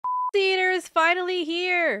Theater is finally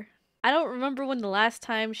here! I don't remember when the last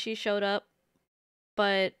time she showed up,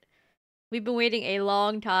 but we've been waiting a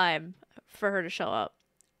long time for her to show up.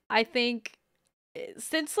 I think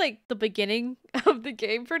since like the beginning of the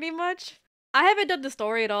game pretty much. I haven't done the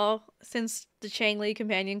story at all since the Changli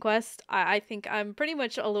companion quest. I think I'm pretty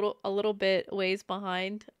much a little bit ways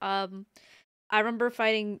behind. I remember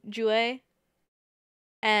fighting Jue,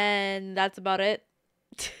 and that's about it.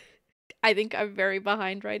 I think I'm very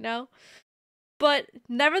behind right now. But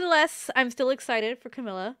nevertheless, I'm still excited for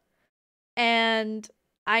Camellya. And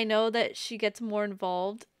I know that she gets more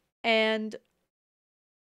involved. And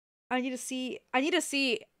I need to see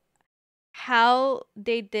how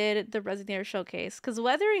they did the Resonator showcase. Because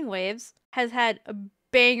Wuthering Waves has had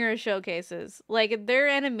banger showcases. Like, their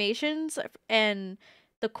animations and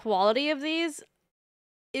the quality of these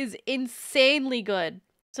is insanely good.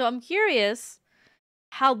 So I'm curious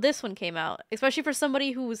how this one came out, especially for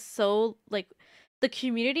somebody who was so like the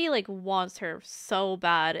community like wants her so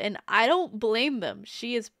bad, and I don't blame them.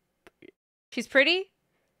 She's pretty,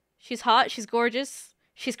 she's hot, she's gorgeous,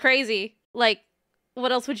 she's crazy. Like,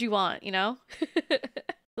 what else would you want, you know? So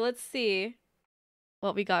let's see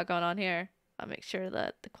what we got going on here. I'll make sure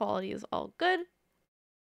that the quality is all good.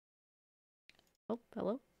 Oh,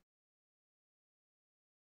 hello.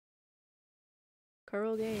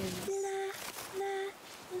 Kuro Games.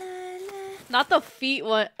 Not the feet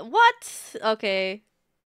one. What? Okay.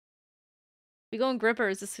 We go in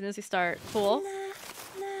grippers as soon as we start. Cool.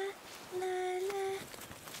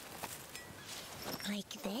 Like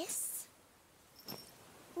this?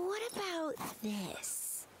 What about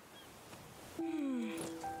this?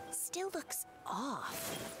 Still looks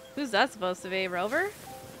off. Who's that supposed to be? Rover?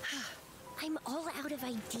 I'm all out of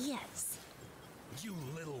ideas. You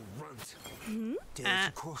little runt. Ah. Dare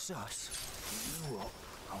to cross us? You up.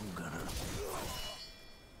 I'm gonna.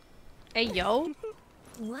 Hey, yo.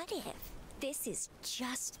 What if this is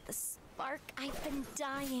just the spark I've been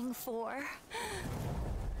dying for?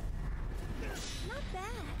 Not bad.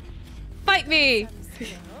 Fight me! Let's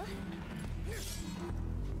see.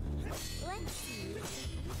 You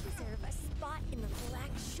deserve a spot in the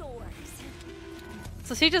Black Shores.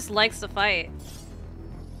 So she just likes to fight.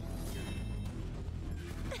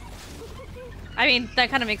 I mean, that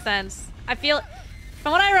kind of makes sense. I feel,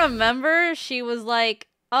 from what I remember, she was like,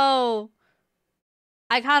 oh,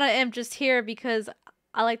 I kind of am just here because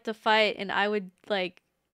I like to fight, and I would, like,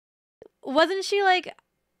 wasn't she like,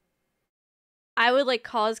 I would, like,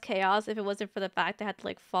 cause chaos if it wasn't for the fact I had to,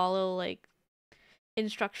 like, follow, like,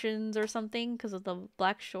 instructions or something because of the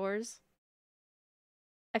Black Shores?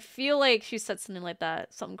 I feel like she said something like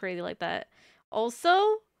that, something crazy like that.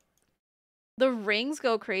 Also, the rings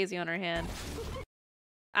go crazy on her hand.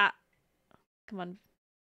 Ah. Come on.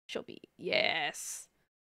 She'll be. Yes.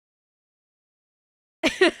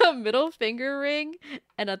 A middle finger ring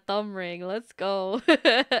and a thumb ring. Let's go.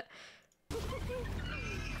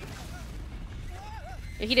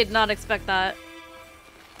 He did not expect that.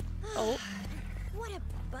 Oh. What a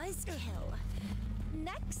buzzkill.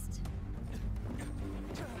 Next.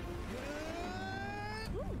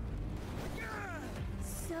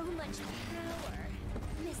 So much power.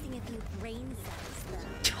 Missing a few brain cells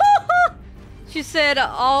though. She said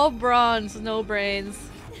all bronze, no brains.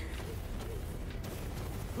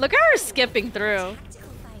 Look at her skipping through. Tactical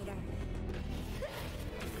fighter.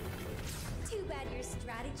 Too bad your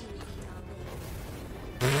strategy isn't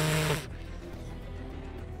all there.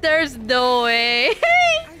 There's no way. Are you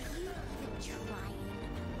even trying?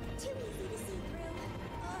 Too easy to see through.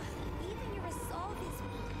 Even your resolve is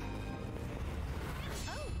weak.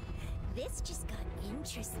 Oh, this just got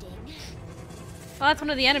interesting. Well, that's one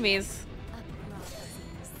of the enemies.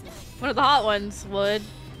 Uprisings. One of the hot ones would.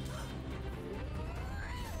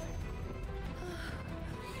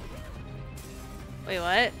 Wait,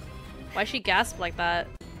 what? Why'd she gasp like that?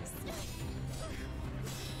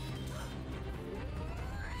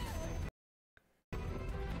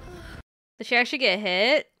 Did she actually get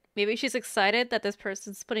hit? Maybe she's excited that this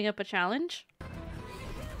person's putting up a challenge?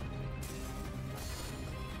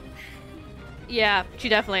 Yeah, she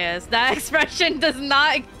definitely is. That expression does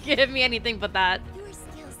not give me anything but that. Your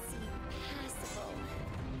skills seem passable.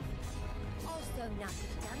 Also not the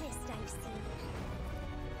dumbest I've seen.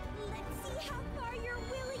 Let's see how far you're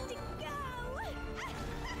willing to go.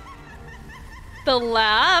 The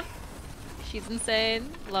laugh. She's insane.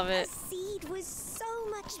 Love A it. seed with so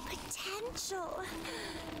much potential.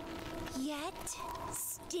 Yet,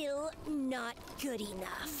 still not good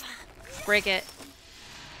enough. Break it.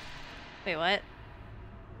 Wait, what?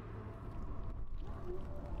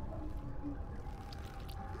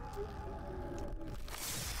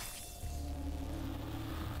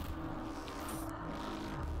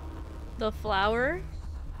 The flower?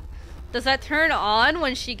 Does that turn on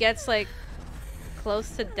when she gets like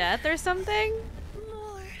close to death or something?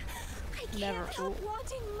 More. I can't Never. help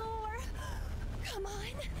wanting more. Come on.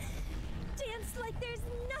 Dance like there's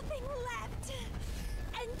nothing left.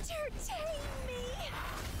 Entertain me.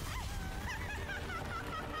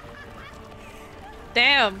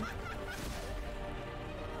 Damn.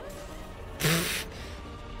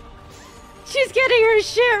 She's getting her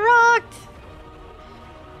shit rocked.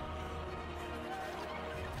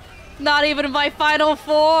 Not even in my final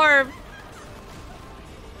form.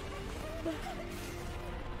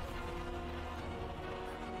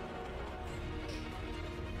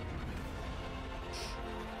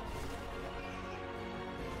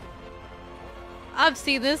 I've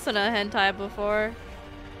seen this in a hentai before.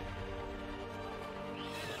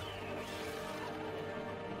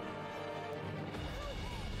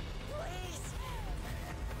 Please.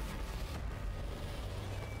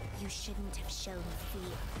 You shouldn't have shown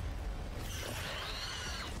fear.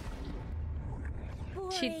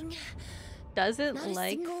 She Boring. doesn't Not a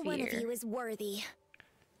like single one of fear. you is worthy. Is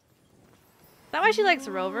that why she likes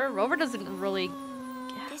Rover? Rover doesn't really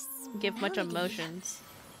This give much melody. emotions.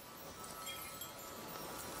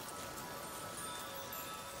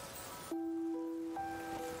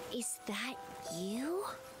 Is that you?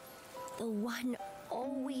 The one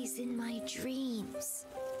always in my dreams.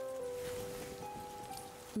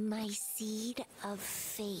 My seed of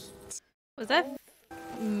fate. Was that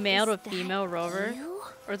male to Is that female Rover? you?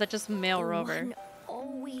 Or is that just male The Rover? one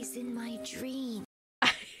always in my dreams.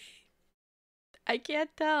 I can't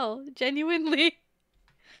tell, genuinely.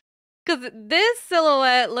 Because this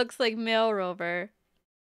silhouette looks like male Rover.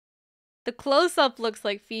 The close-up looks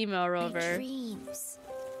like female My Rover. dreams.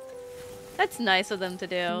 That's nice of them to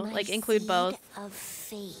do. My Like, include seed both. of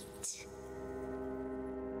fate.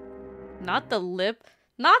 Not the lip.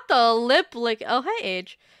 Not the lip lick. Oh, hey,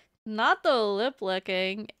 Age. Not the lip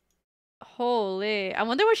licking. Holy. I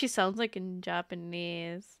wonder what she sounds like in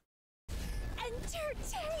Japanese.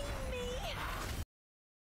 Entertain me.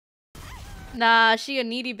 Nah, she a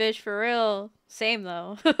needy bitch for real. Same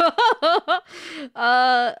though.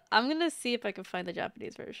 I'm gonna see if I can find the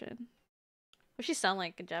Japanese version. What she sound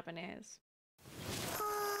like in Japanese?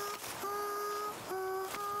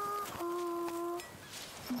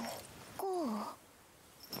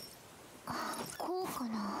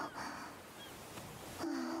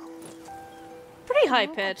 Pretty high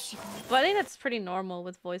pitched, but I think that's pretty normal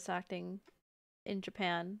with voice acting in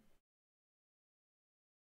Japan.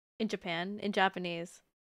 In Japanese.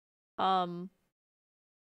 They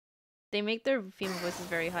make their female voices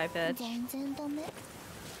very high pitched.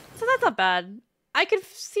 So that's not bad. I could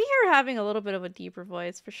see her having a little bit of a deeper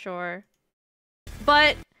voice for sure.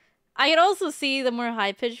 But I could also see the more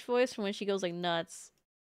high pitched voice from when she goes like nuts.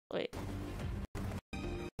 Wait.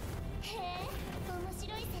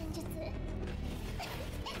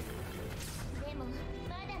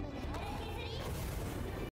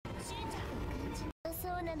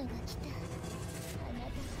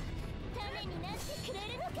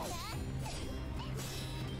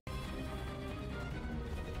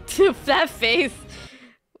 That face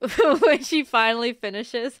when she finally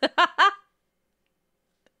finishes.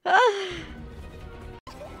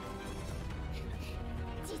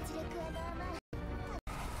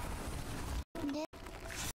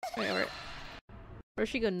 Wait, where'd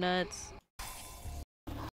she go nuts?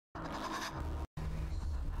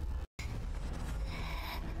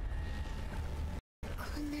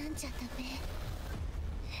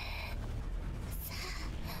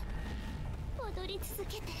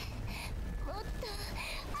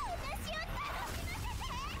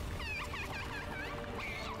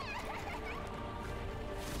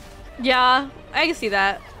 Yeah, I can see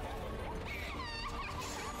that.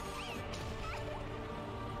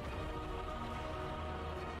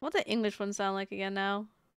 What the English one sound like again now?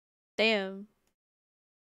 Damn.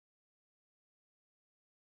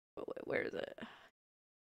 Wait, where is it?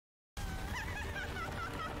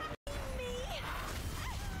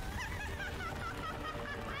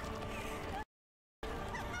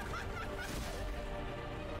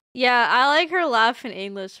 Yeah, I like her laugh in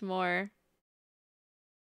English more.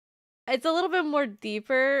 It's a little bit more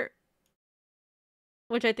deeper,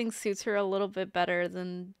 which I think suits her a little bit better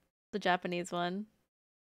than the Japanese one.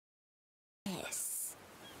 Yes.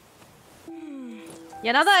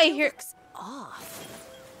 Yeah, now that I hear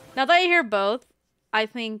Off. now that I hear both, I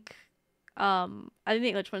think I think the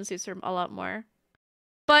English one suits her a lot more.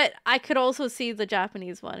 But I could also see the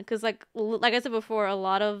Japanese one because like I said before, a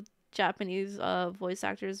lot of Japanese voice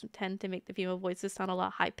actors tend to make the female voices sound a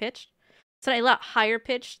lot high pitched. So a lot higher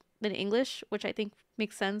pitched than English, which I think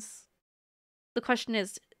makes sense the question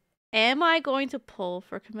is, am I going to pull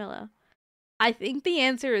for Camellya? I think the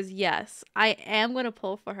answer is yes. I am going to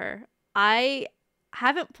pull for her. I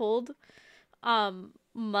haven't pulled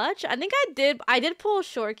much. I think I did pull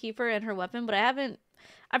Shorekeeper and her weapon, but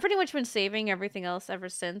I've pretty much been saving everything else ever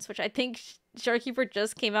since, which I think Shorekeeper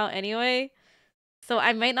just came out anyway. So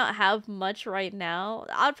I might not have much right now.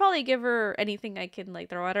 I'll probably give her anything I can like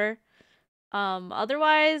throw at her.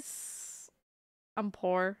 Otherwise I'm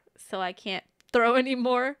poor, so I can't throw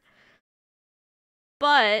anymore.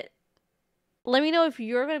 But let me know if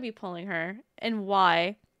you're gonna be pulling her and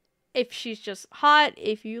why. If she's just hot,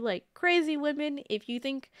 if you like crazy women, if you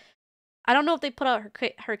think I don't know if they put out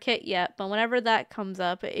her kit yet, but whenever that comes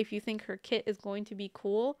up, if you think her kit is going to be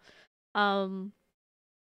cool, um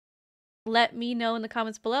let me know in the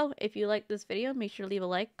comments below. If you like this video, make sure to leave a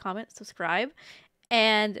like, comment, subscribe,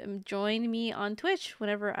 and join me on Twitch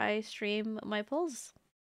whenever I stream my pulls.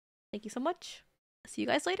 Thank you so much. See you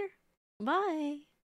guys later. Bye.